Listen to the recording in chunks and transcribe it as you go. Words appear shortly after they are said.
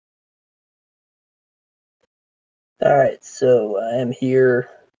All right, so I am here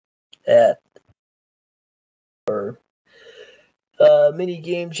at our mini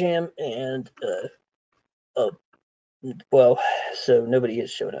game jam, and well, so nobody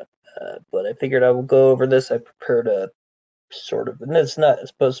has shown up, but I figured I will go over this. I prepared a sort of, and it's not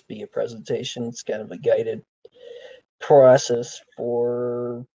supposed to be a presentation. It's kind of a guided process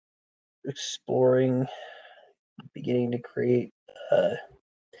for exploring, beginning to create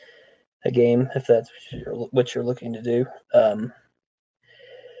a game, if that's what you're looking to do.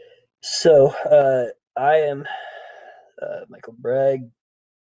 So I am Michael Bragg,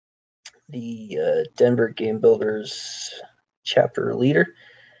 the Denver Game Builders chapter leader.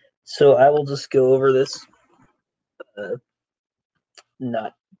 So I will just go over this, uh,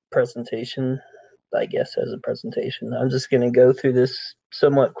 not presentation, I guess, as a presentation. I'm just going to go through this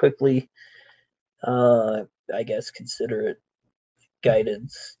somewhat quickly. I guess consider it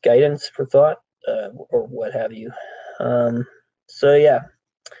guidance for thought, or what have you. So yeah,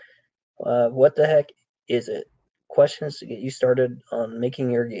 what the heck is it? Questions to get you started on making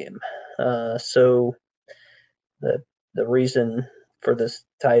your game. So the the reason for this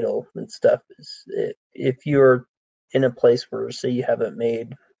title and stuff is if you're in a place where, say, you haven't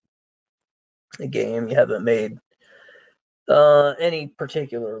made a game, you haven't made any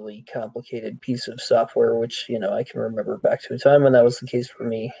particularly complicated piece of software, which I can remember back to a time when that was the case for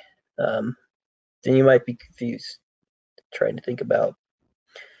me, then you might be confused, trying to think about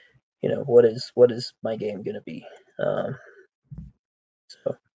what is my game going to be.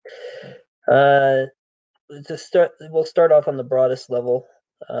 So to start, we'll start off on the broadest level.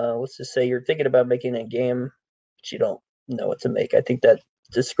 Let's just say you're thinking about making a game, but you don't know what to make. I think that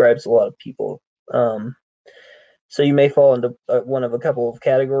describes a lot of people. So you may fall into one of a couple of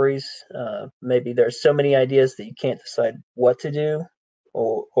categories. Maybe there's so many ideas that you can't decide what to do,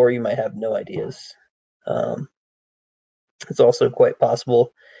 or you might have no ideas. Um, it's also quite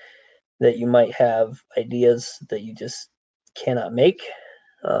possible that you might have ideas that you just cannot make.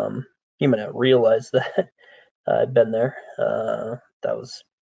 You might not realize that. I've been there. That was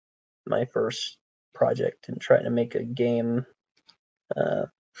my first project in trying to make a game.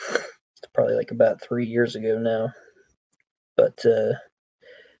 It's probably like about 3 years ago now. But I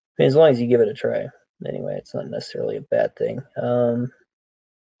mean, as long as you give it a try, anyway, it's not necessarily a bad thing.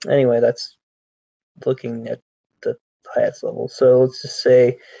 Anyway, that's looking at the highest level. So let's just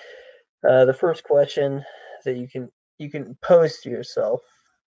say the first question that you can pose to yourself,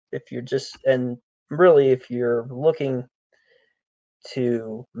 if you're just, and really if you're looking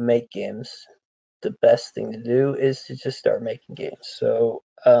to make games, the best thing to do is to just start making games. So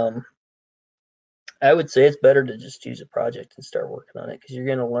I would say it's better to just choose a project and start working on it, because you're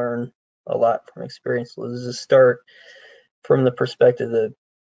going to learn a lot from experience. Let's just start from the perspective of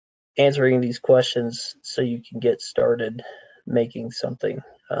answering these questions so you can get started making something.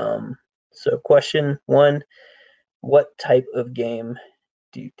 So question one, what type of game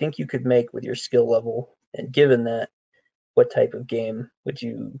do you think you could make with your skill level? And given that, what type of game would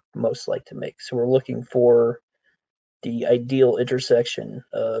you most like to make? So we're looking for the ideal intersection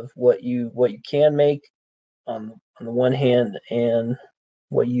of what you can make on the one hand, and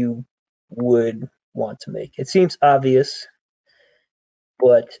what you would want to make. It seems obvious,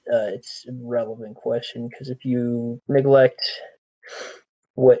 but it's a relevant question, because if you neglect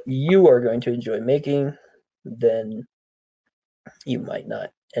what you are going to enjoy making, then you might not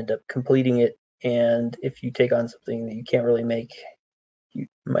end up completing it. And if you take on something that you can't really make, you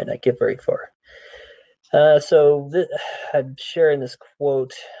might not get very far. I'm sharing this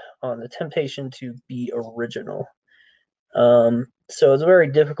quote on the temptation to be original. So it's very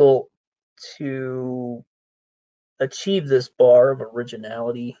difficult to achieve this bar of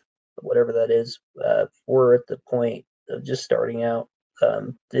originality, whatever that is. We're at the point of just starting out.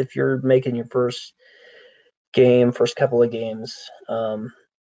 If you're making your first couple of games,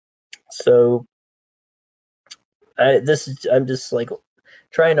 so I'm just like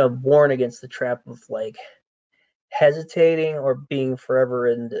trying to warn against the trap of like hesitating or being forever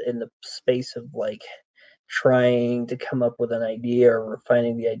in the space of like trying to come up with an idea or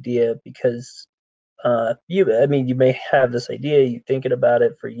refining the idea, because you may have this idea, you thinking about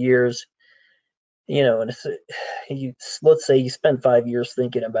it for years, and let's say you spend 5 years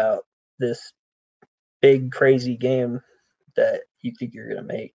thinking about this big crazy game that you think you're gonna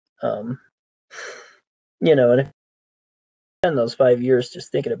make. And if you spend those 5 years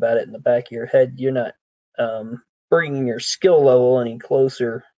just thinking about it in the back of your head, you're not bringing your skill level any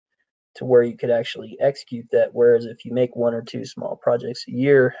closer to where you could actually execute that. Whereas if you make one or two small projects a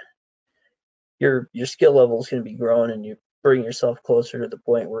year, your skill level is going to be growing, and you bring yourself closer to the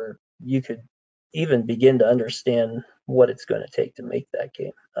point where you could even begin to understand what it's going to take to make that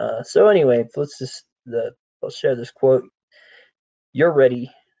game. So anyway, I'll share this quote. You're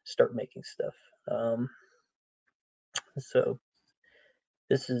ready, start making stuff. So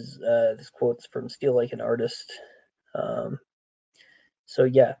this quote's from Steal Like an Artist. So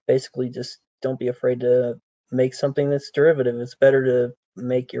yeah, basically just don't be afraid to make something that's derivative. It's better to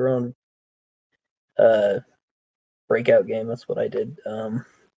make your own breakout game. That's what I did,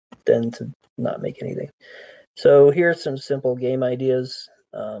 than to not make anything. So here's some simple game ideas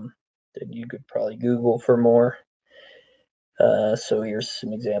that you could probably Google for more. So here's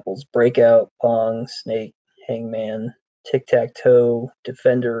some examples: Breakout, Pong, Snake, Hangman, Tic-Tac-Toe,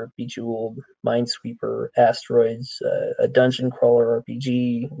 Defender, Bejeweled, Minesweeper, Asteroids, a dungeon crawler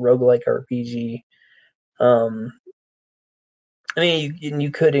RPG, roguelike RPG. I mean,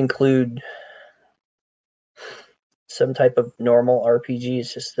 you could include some type of normal RPG.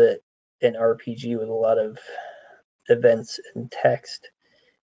 It's just that an RPG with a lot of events and text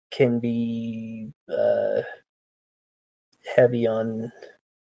can be heavy on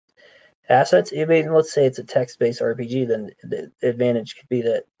assets. I mean, let's say it's a text-based RPG, then the advantage could be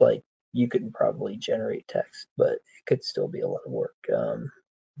that like you could probably generate text, but it could still be a lot of work.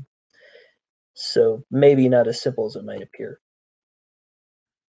 So maybe not as simple as it might appear.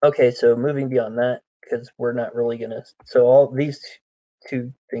 Okay, so moving beyond that, because we're not really gonna. So all these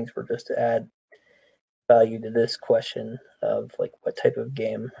two things were just to add value to this question of like what type of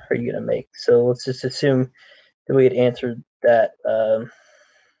game are you gonna make. So let's just assume that we had answered that.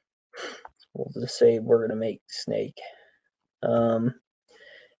 We'll just say we're gonna make Snake.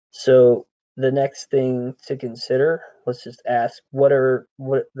 So the next thing to consider, let's just ask let's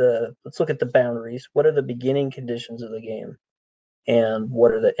look at the boundaries. What are the beginning conditions of the game, and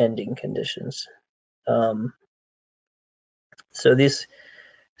what are the ending conditions? So this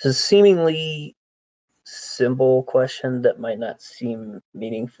is a seemingly simple question that might not seem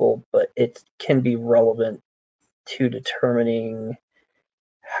meaningful, but it can be relevant to determining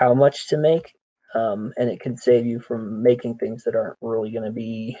how much to make, and it can save you from making things that aren't really going to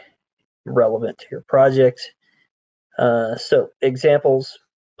be relevant to your project. So examples: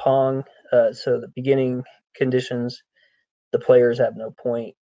 Pong. So the beginning conditions: the players have no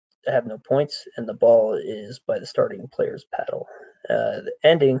points, and the ball is by the starting player's paddle. The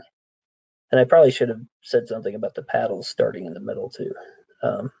ending, and I probably should have said something about the paddles starting in the middle too.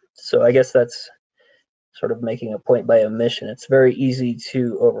 So I guess that's sort of making a point by omission. It's very easy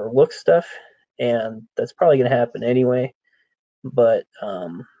to overlook stuff, and that's probably going to happen anyway. But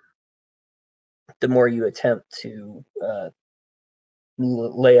the more you attempt to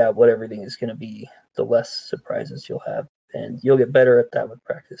lay out what everything is going to be, the less surprises you'll have, and you'll get better at that with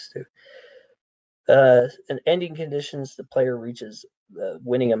practice too. In ending conditions, the player reaches the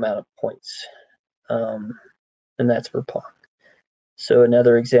winning amount of points, and that's for Pong. So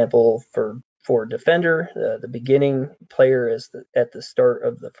another example for Defender, the beginning player is at the start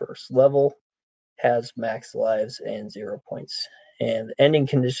of the first level, has max lives and 0 points. And ending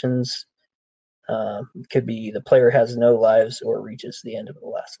conditions could be the player has no lives or reaches the end of the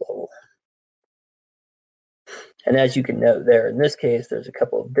last level. And as you can note there, in this case, there's a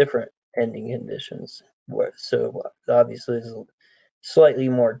couple of different ending conditions. So obviously, it's a slightly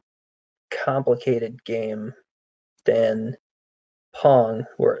more complicated game than Pong,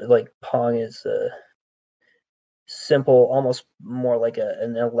 where like Pong is a simple, almost more like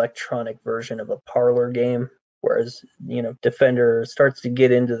an electronic version of a parlor game, whereas Defender starts to get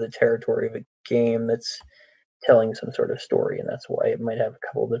into the territory of a game that's telling some sort of story, and that's why it might have a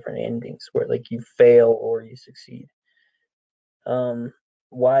couple of different endings where like you fail or you succeed.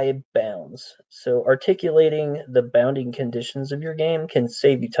 Why bounds? So articulating the bounding conditions of your game can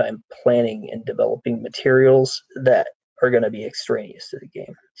save you time planning and developing materials that are going to be extraneous to the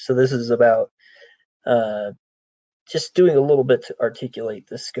game. So this is about just doing a little bit to articulate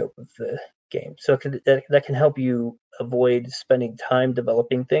the scope of the game. So that can help you avoid spending time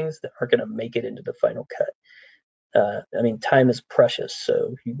developing things that aren't going to make it into the final cut. I mean, time is precious,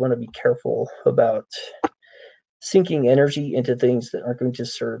 so you want to be careful about sinking energy into things that aren't going to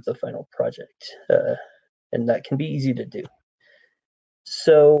serve the final project. And that can be easy to do.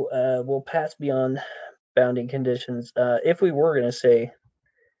 So we'll pass beyond bounding conditions. If we were going to say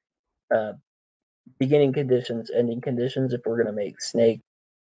beginning conditions, ending conditions, if we're going to make Snake,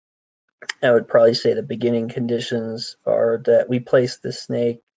 I would probably say the beginning conditions are that we place the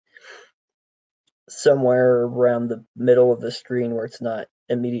snake somewhere around the middle of the screen where it's not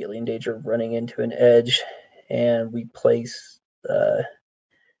immediately in danger of running into an edge, and we place a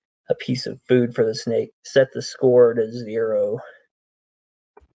piece of food for the snake, set the score to 0,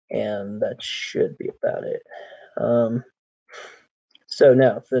 And that should be about it. So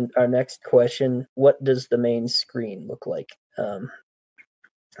now, our next question, what does the main screen look like?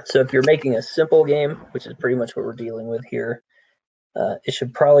 So if you're making a simple game, which is pretty much what we're dealing with here, it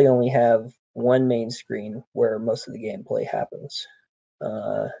should probably only have one main screen where most of the gameplay happens.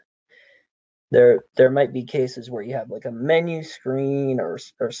 There might be cases where you have like a menu screen or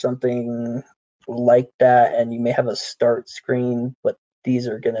something like that, and you may have a start screen, but these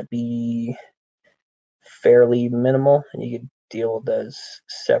are going to be fairly minimal, and you could deal with those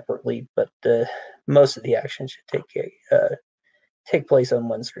separately. But most of the action should take place on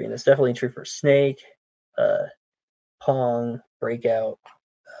one screen. It's definitely true for Snake, Pong, Breakout,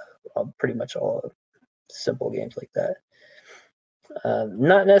 pretty much all simple games like that.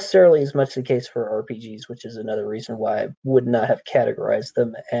 Not necessarily as much the case for RPGs, which is another reason why I would not have categorized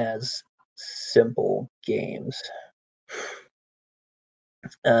them as simple games.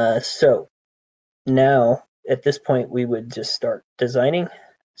 So now at this point we would just start designing.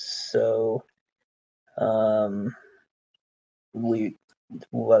 So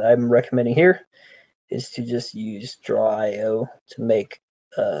what I'm recommending here is to just use Draw.io to make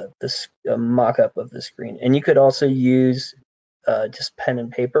this a mock-up of the screen. And you could also use just pen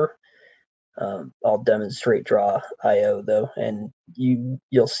and paper. I'll demonstrate Draw.io though, and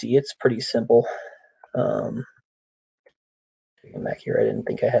you'll see it's pretty simple. Come back here, I didn't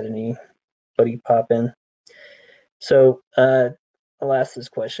think I had anybody pop in. So I'll ask this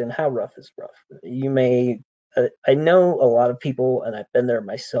question: how rough is rough? You may, I know a lot of people, and I've been there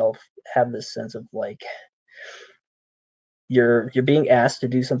myself, have this sense of like you're being asked to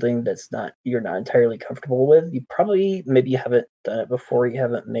do something you're not entirely comfortable with. You probably maybe you haven't done it before. You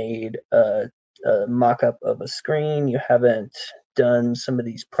haven't made a mock-up of a screen. You haven't done some of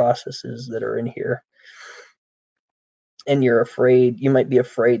these processes that are in here, and you might be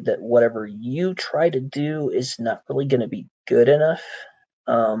afraid that whatever you try to do is not really going to be good enough.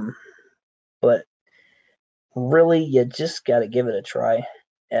 But really, you just got to give it a try.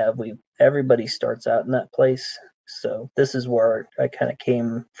 Everybody starts out in that place. So this is where I kind of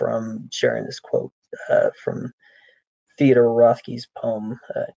came from sharing this quote from Theodore Rothke's poem,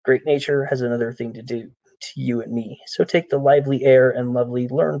 "Great nature has another thing to do to you and me. So take the lively air and lovely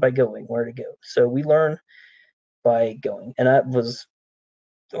learn by going where to go." So we learn by going. And that was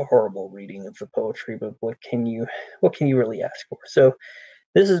a horrible reading of the poetry, but what can you really ask for? So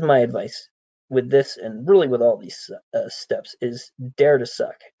this is my advice with this, and really with all these steps, is dare to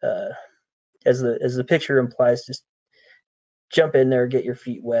suck. As the picture implies, just jump in there, get your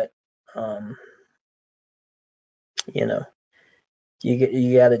feet wet. You know,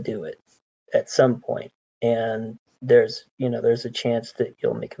 you got to do it at some point, and there's a chance that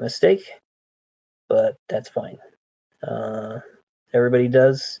you'll make a mistake, but that's fine. Everybody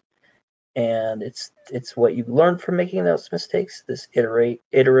does, and it's what you learn from making those mistakes. This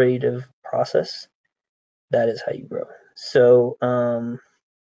iterative process, that is how you grow. So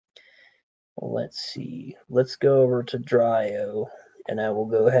let's see. Let's go over to Draw.io, and I will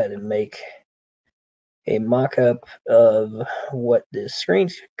go ahead and make a mock-up of what this screen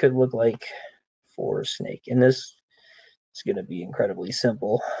could look like for Snake. And this is going to be incredibly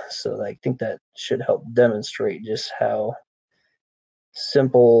simple. So I think that should help demonstrate just how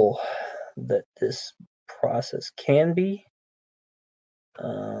simple that this process can be.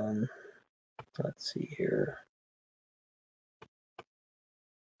 Let's see here.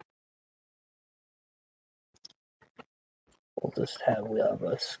 We'll have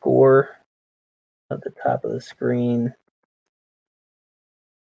a score at the top of the screen,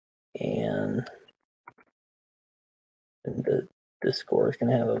 and the score is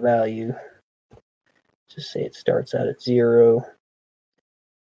going to have a value. Just say it starts out at 0,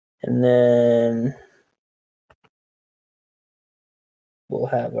 and then we'll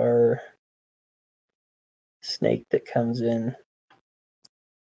have our snake that comes in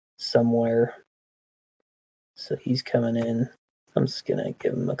somewhere. So he's coming in. I'm just gonna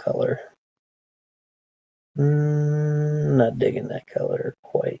give him a color. Not digging that color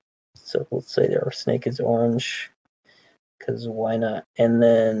quite. So let's say our snake is orange, because why not? And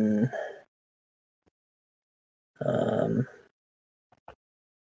then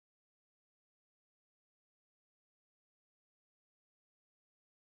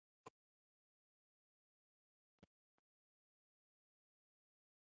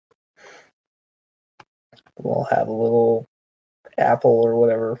we'll have a little apple or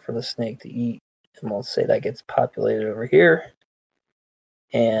whatever for the snake to eat, and we'll say that gets populated over here,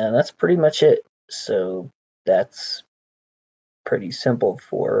 and that's pretty much it. So that's pretty simple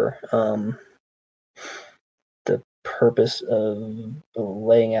for the purpose of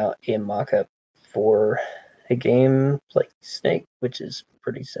laying out a mock-up for a game like Snake, which is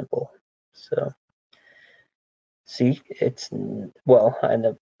pretty simple. So, see, it's, well, I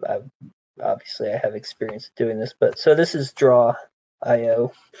know, obviously I have experience doing this, but so this is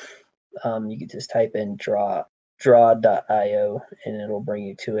Draw.io. You can just type in draw.io and it'll bring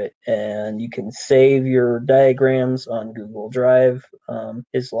you to it. And you can save your diagrams on Google Drive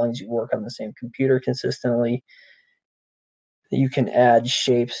as long as you work on the same computer consistently. You can add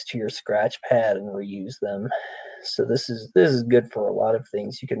shapes to your scratch pad and reuse them. So this is good for a lot of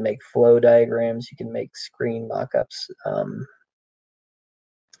things. You can make flow diagrams, you can make screen mockups,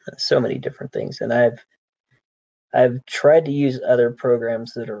 so many different things. And I've tried to use other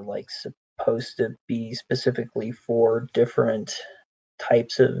programs that are like supposed to be specifically for different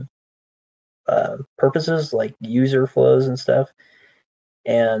types of purposes, like user flows and stuff.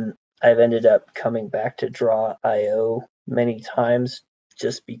 And I've ended up coming back to Draw.io many times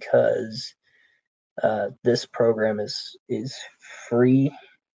just because this program is free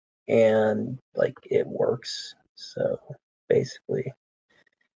and like it works. So basically,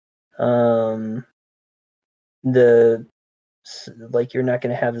 the like you're not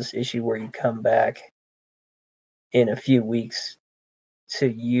going to have this issue where you come back in a few weeks to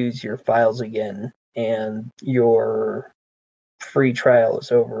use your files again and your free trial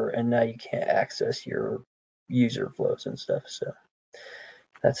is over and now you can't access your user flows and stuff. So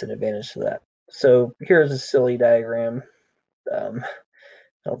that's an advantage to that. So here's a silly diagram. I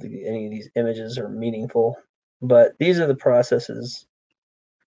don't think any of these images are meaningful, but these are the processes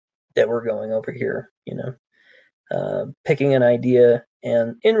that we're going over here, picking an idea.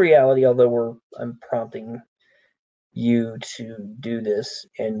 And in reality, although I'm prompting you to do this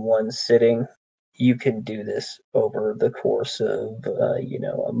in one sitting, you can do this over the course of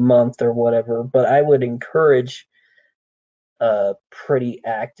a month or whatever. But I would encourage a pretty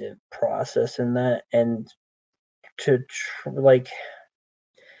active process in that, and to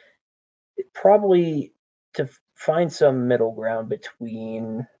probably to find some middle ground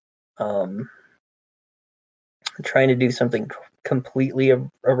between trying to do something completely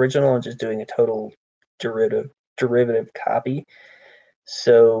original and just doing a total derivative copy.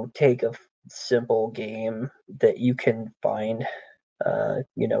 So take a simple game that you can find,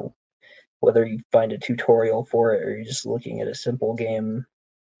 whether you find a tutorial for it or you're just looking at a simple game,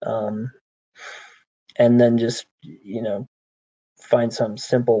 and then just, find some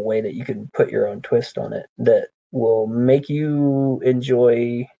simple way that you can put your own twist on it that will make you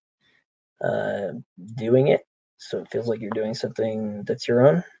enjoy doing it. So it feels like you're doing something that's your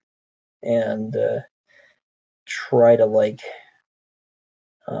own, and try to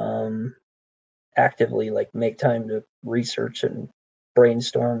actively make time to research and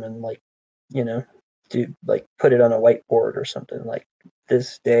brainstorm and do put it on a whiteboard or something, like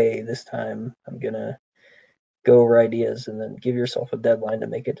this day, this time I'm gonna go over ideas, and then give yourself a deadline to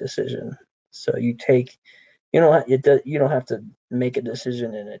make a decision. So you don't have to make a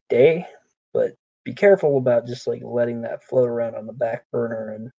decision in a day, but be careful about just letting that float around on the back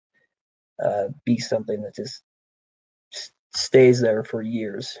burner and be something that just stays there for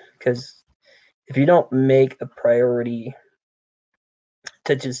years. Because if you don't make a priority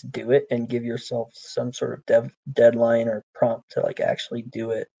to just do it and give yourself some sort of deadline or prompt to actually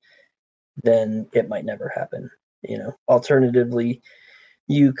do it, then it might never happen. Alternatively,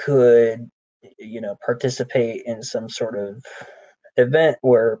 you could participate in some sort of event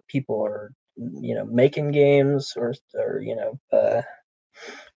where people are making games or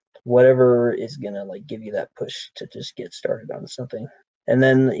whatever is gonna give you that push to just get started on something. And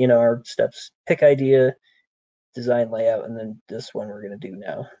then our steps: pick idea, design layout, and then this one we're going to do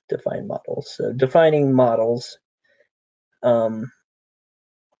now, define models. So defining models,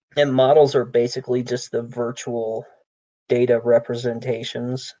 and models are basically just the virtual data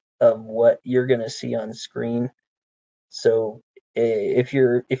representations of what you're going to see on screen. So if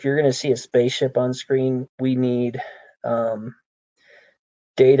you're going to see a spaceship on screen, we need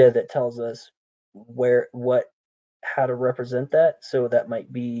data that tells us how to represent that. So that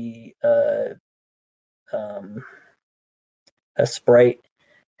might be a sprite,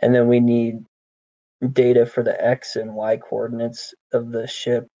 and then we need data for the X and Y coordinates of the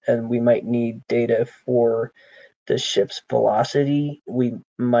ship, and we might need data for the ship's velocity. We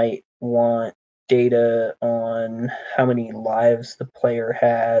might want data on how many lives the player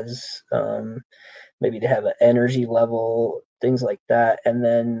has, maybe to have an energy level, things like that. And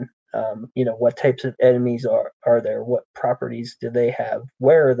then what types of enemies are there, what properties do they have,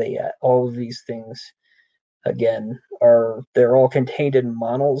 where are they at, all of these things again they're all contained in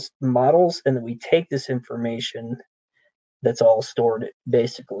models, and then we take this information that's all stored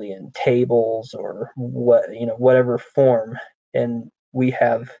basically in tables or whatever form, and we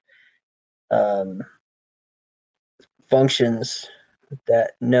have functions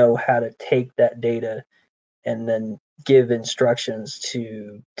that know how to take that data and then give instructions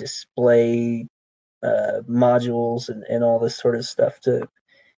to display modules and all this sort of stuff to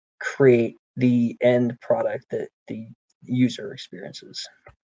create the end product that the user experiences.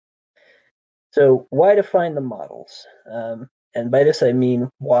 So why define the models? And by this I mean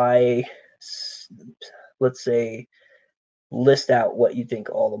why, let's say, list out what you think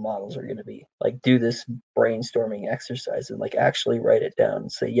all the models are going to be. Like do this brainstorming exercise and like actually write it down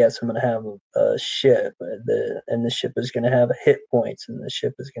and say, yes, I'm going to have a ship, and the ship is going to have hit points, and the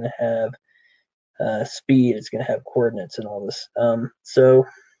ship is going to have speed, it's going to have coordinates and all this. So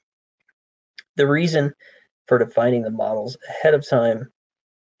the reason for defining the models ahead of time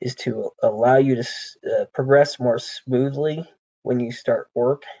is to allow you to progress more smoothly when you start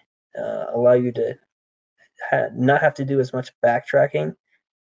work, allow you to not have to do as much backtracking.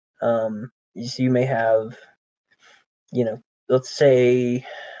 You may have, let's say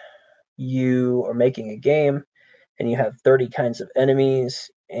you are making a game and you have 30 kinds of enemies,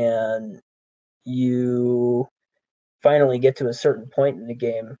 and you finally get to a certain point in the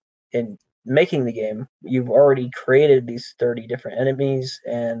game. In making the game, you've already created these 30 different enemies,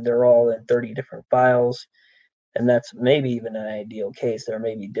 and they're all in 30 different files. And that's maybe even an ideal case. There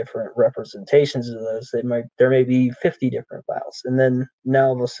may be different representations of those. There may be 50 different files. And then now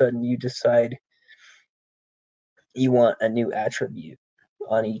all of a sudden you decide you want a new attribute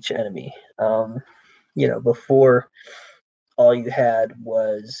on each enemy. Before all you had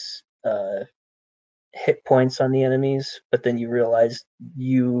was hit points on the enemies, but then you realized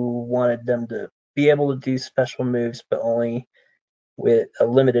you wanted them to be able to do special moves, but only with a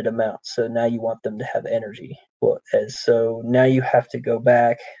limited amount. So now you want them to have energy. So now you have to go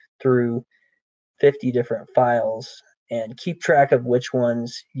back through 50 different files and keep track of which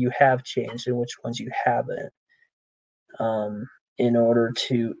ones you have changed and which ones you haven't, in order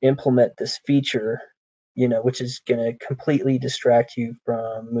to implement this feature, which is going to completely distract you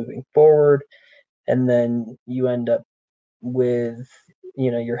from moving forward. And then you end up with,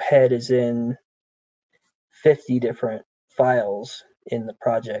 your head is in 50 different files in the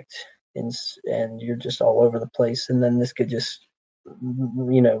project, and you're just all over the place. And then this could just,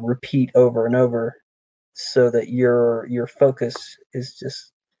 repeat over and over, so that your focus is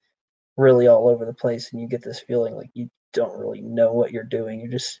just really all over the place, and you get this feeling like you don't really know what you're doing.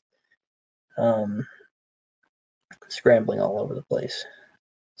 You're just scrambling all over the place.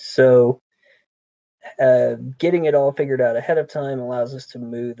 So getting it all figured out ahead of time allows us to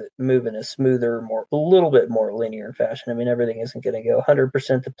move in a smoother, a little bit more linear fashion. I mean, everything isn't going to go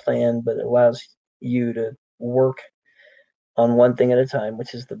 100% to plan, but it allows you to work on one thing at a time,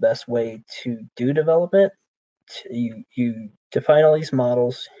 which is the best way to do development. You define all these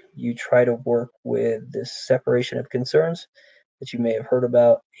models, you try to work with this separation of concerns that you may have heard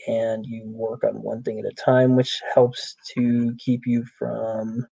about, and you work on one thing at a time, which helps to keep you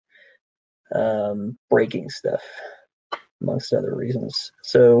from breaking stuff, amongst other reasons.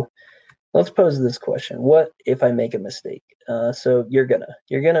 So let's pose this question: what if I make a mistake? So you're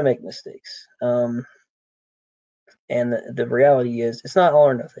gonna make mistakes, and the reality is it's not all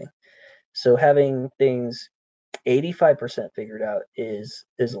or nothing. So having things 85% figured out is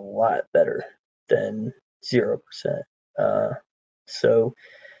a lot better than 0%. So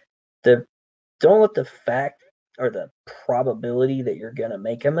don't let the fact or the probability that you're gonna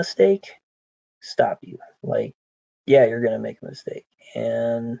make a mistake stop you. Like, yeah, you're gonna make a mistake,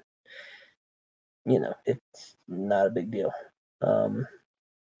 and it's not a big deal.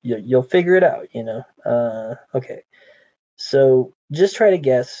 You'll figure it out. Okay. So just try to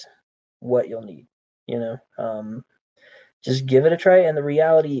guess what you'll need. Just give it a try, and the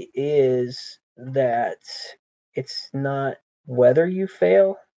reality is that it's not whether you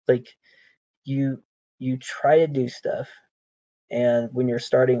fail. Like you try to do stuff, and when you're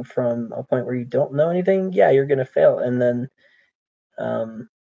starting from a point where you don't know anything, yeah, you're gonna fail. And then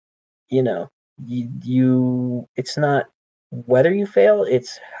it's not whether you fail,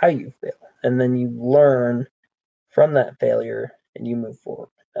 it's how you fail, and then you learn from that failure and you move forward.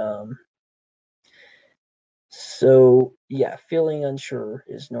 So yeah, feeling unsure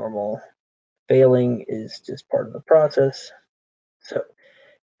is normal. Failing is just part of the process. So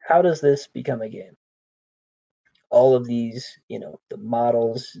how does this become a game? All of these, the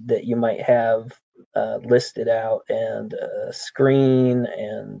models that you might have listed out, and a screen,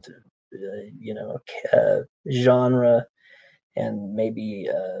 and genre, and maybe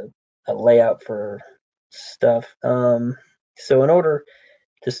a layout for stuff. So in order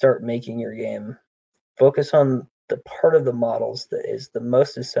to start making your game, focus on the part of the models that is the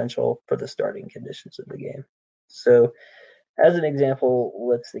most essential for the starting conditions of the game. So as an example,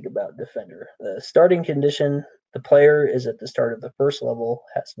 let's think about Defender. The starting condition, the player is at the start of the first level,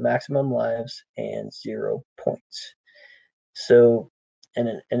 has maximum lives and 0 points. So in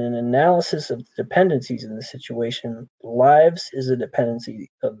an analysis of dependencies in the situation, lives is a dependency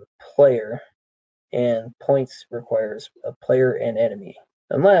of the player, and points requires a player and enemy,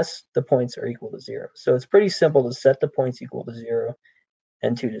 unless the points are equal to 0. So it's pretty simple to set the points equal to 0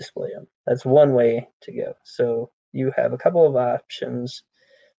 and to display them. That's one way to go. So you have a couple of options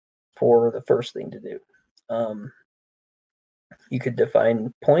for the first thing to do. You could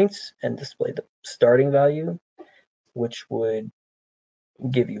define points and display the starting value, which would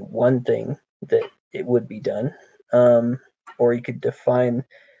give you one thing that it would be done. Or you could define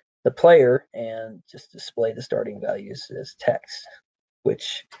the player and just display the starting values as text,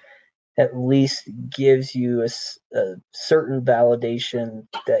 which at least gives you a certain validation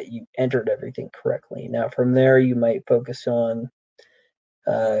that you entered everything correctly. Now, from there, you might focus on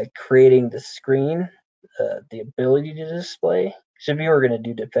creating the screen, the ability to display. So if you were going to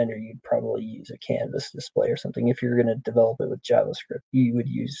do Defender, you'd probably use a canvas display or something. If you're going to develop it with JavaScript, you would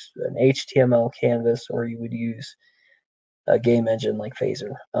use an HTML canvas, or you would use a game engine like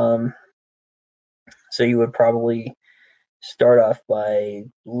Phaser. So you would probably start off by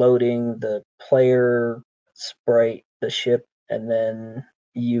loading the player sprite, the ship, and then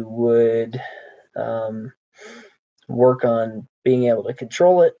you would work on being able to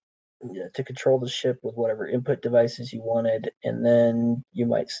control it, to control the ship with whatever input devices you wanted, and then you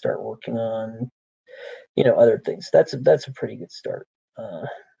might start working on, other things. That's a pretty good start, and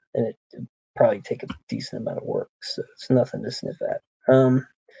it probably take a decent amount of work, so it's nothing to sniff at. So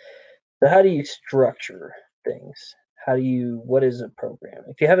how do you structure things? What is a program?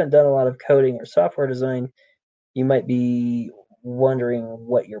 If you haven't done a lot of coding or software design, you might be wondering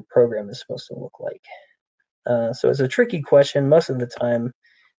what your program is supposed to look like. So it's a tricky question. Most of the time,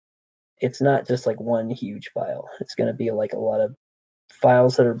 it's not just like one huge file. It's going to be like a lot of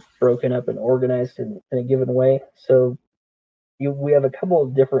files that are broken up and organized in a given way. So we have a couple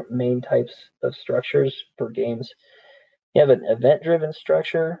of different main types of structures for games. You have an event-driven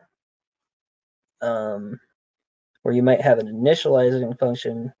structure, where you might have an initializing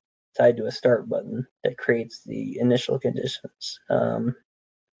function tied to a start button that creates the initial conditions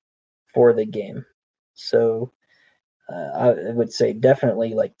for the game. So I would say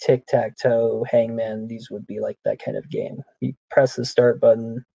definitely like tic-tac-toe, hangman, these would be like that kind of game. You press the start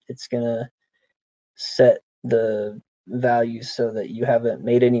button, it's going to set the values so that you haven't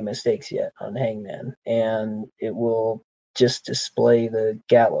made any mistakes yet on hangman, and it will just display the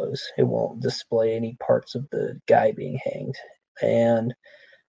gallows. It won't display any parts of the guy being hanged, and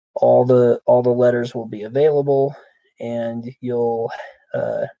all the letters will be available, and the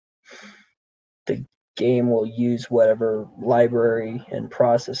game will use whatever library and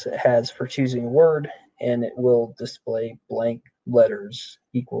process it has for choosing a word, and it will display blank letters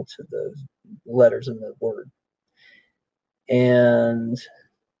equal to the letters in the word, and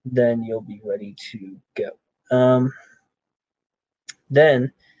then you'll be ready to go.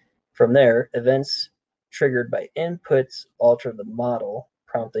 Then from there, events triggered by inputs alter the model,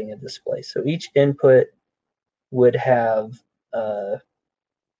 prompting a display. So each input would have an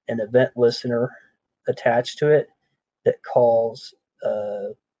event listener attached to it that calls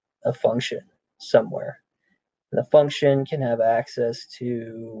a function somewhere. And the function can have access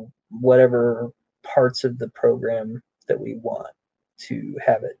to whatever parts of the program that we want to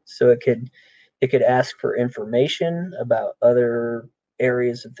have it. So it could ask for information about other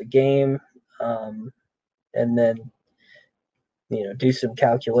areas of the game, and then do some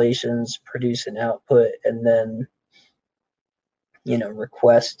calculations, produce an output, and then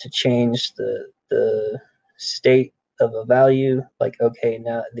request to change the state of a value. Like, okay,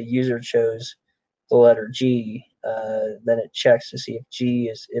 now the user chose the letter G, then it checks to see if G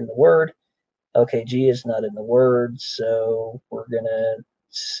is in the word. Okay, G is not in the word, so we're gonna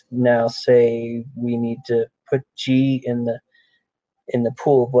now say we need to put G in the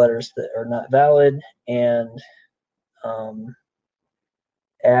pool of letters that are not valid, and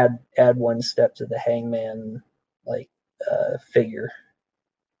add one step to the hangman like figure,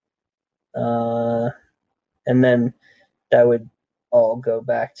 and then that would all go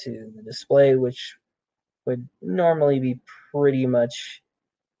back to the display, which would normally be pretty much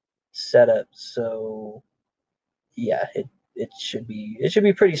set up. So yeah, it should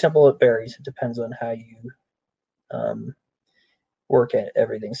be pretty simple. It varies. It depends on how you work at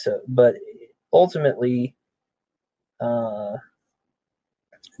everything. So, but ultimately,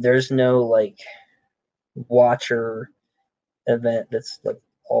 There's no like watcher event that's like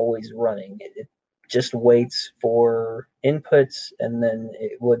always running. It just waits for inputs, and then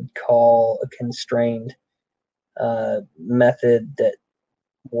it would call a constrained method that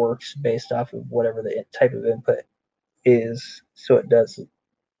works based off of whatever the type of input is. So it does a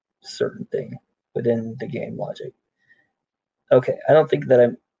certain thing within the game logic. Okay, I don't think that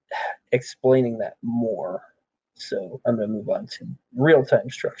I'm explaining that more. So I'm going to move on to real-time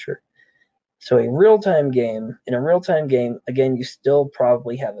structure. So in a real-time game, again, you still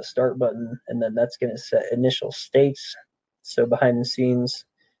probably have a start button, and then that's going to set initial states. So behind the scenes,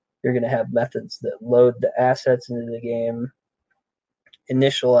 you're going to have methods that load the assets into the game,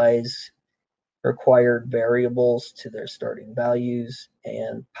 initialize required variables to their starting values,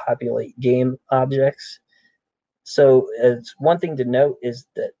 and populate game objects. So it's one thing to note is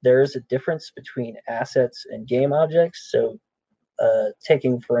that there is a difference between assets and game objects. So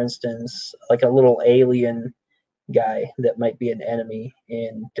taking, for instance, like a little alien guy that might be an enemy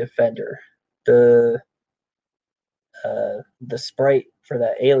in Defender, the sprite for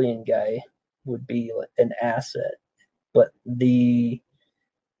that alien guy would be an asset, but the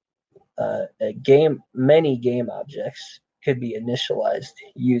many game objects could be initialized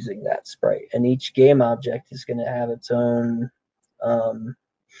using that sprite, and each game object is going to have its own um,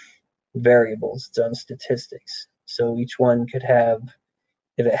 variables, its own statistics. So each one could have,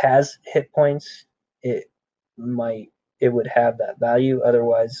 if it has hit points, it might it would have that value.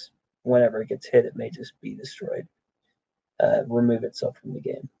 Otherwise, whenever it gets hit, it may just be destroyed, remove itself from the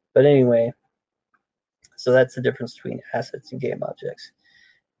game. But anyway, so that's the difference between assets and game objects.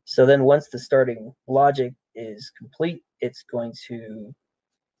 So then once the starting logic is complete, it's going to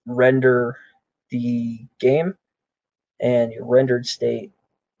render the game and your rendered state.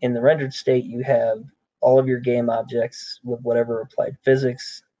 In the rendered state, you have all of your game objects with whatever applied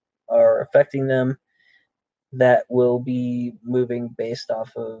physics are affecting them that will be moving based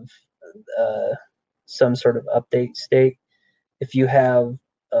off of some sort of update state. If you have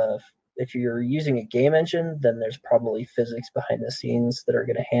if you're using a game engine, then there's probably physics behind the scenes that are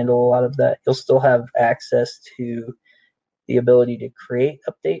going to handle a lot of that. You'll still have access to the ability to create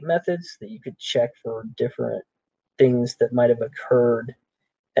update methods that you could check for different things that might have occurred,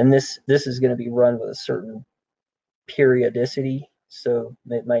 and this is going to be run with a certain periodicity. So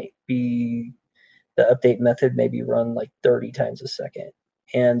it might be the update method may be run like 30 times a second,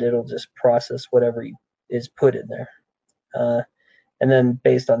 and it'll just process whatever is put in there. And then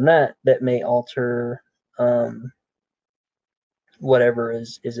based on that, that may alter whatever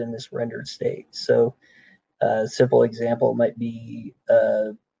is in this rendered state. So a simple example might be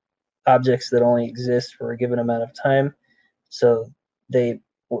objects that only exist for a given amount of time. So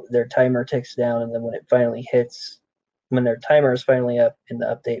their timer ticks down, and then when it finally hits, when their timer is finally up in the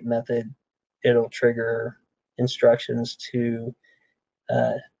update method, it'll trigger instructions to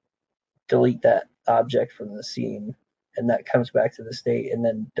delete that object from the scene, and that comes back to the state, and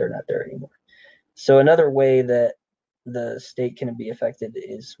then they're not there anymore. So another way that the state can be affected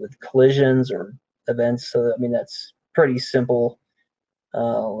is with collisions or events. So I mean that's pretty simple.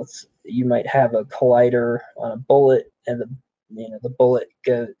 You might have a collider on a bullet, and the bullet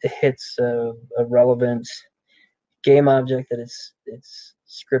hits a relevant game object that it's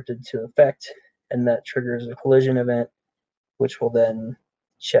scripted to affect, and that triggers a collision event, which will then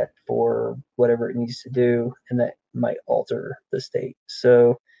check for whatever it needs to do, and that might alter the state.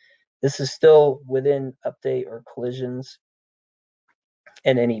 So this is still within update or collisions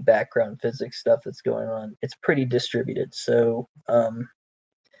and any background physics stuff that's going on. It's pretty distributed. So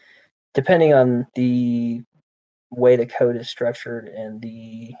depending on the way the code is structured and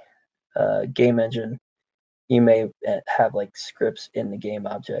the game engine, you may have like scripts in the game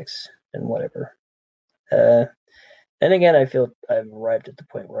objects and whatever. And again, I feel I've arrived at the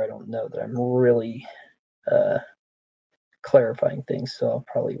point where I don't know that I'm really clarifying things, so I'll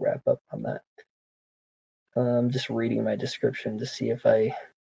probably wrap up on that. I'm just reading my description to see if I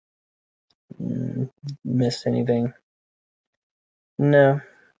missed anything. No.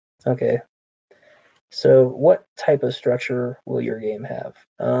 Okay. So what type of structure will your game have?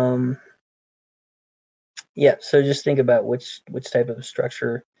 Yeah, so just think about which type of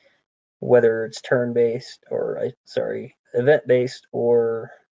structure, whether it's turn-based or event-based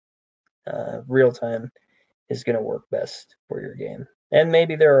or real-time, is going to work best for your game. And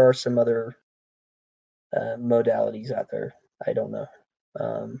maybe there are some other modalities out there. I don't know.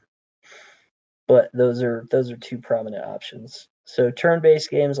 But those are two prominent options. So turn-based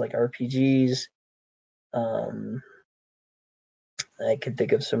games like RPGs, I could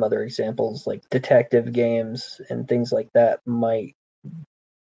think of some other examples like detective games and things like that might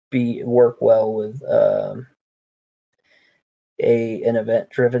be work well with an event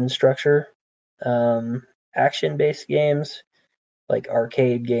driven structure. Action based games like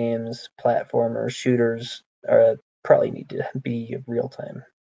arcade games, platformers, shooters probably need to be real time.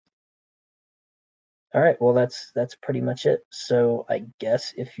 All right, well that's pretty much it. So I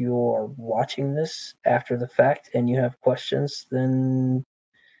guess if you are watching this after the fact and you have questions, then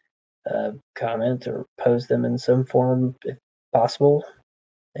comment or pose them in some form if possible,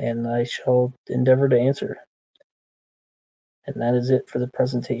 and I shall endeavor to answer. And that is it for the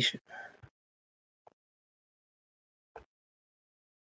presentation.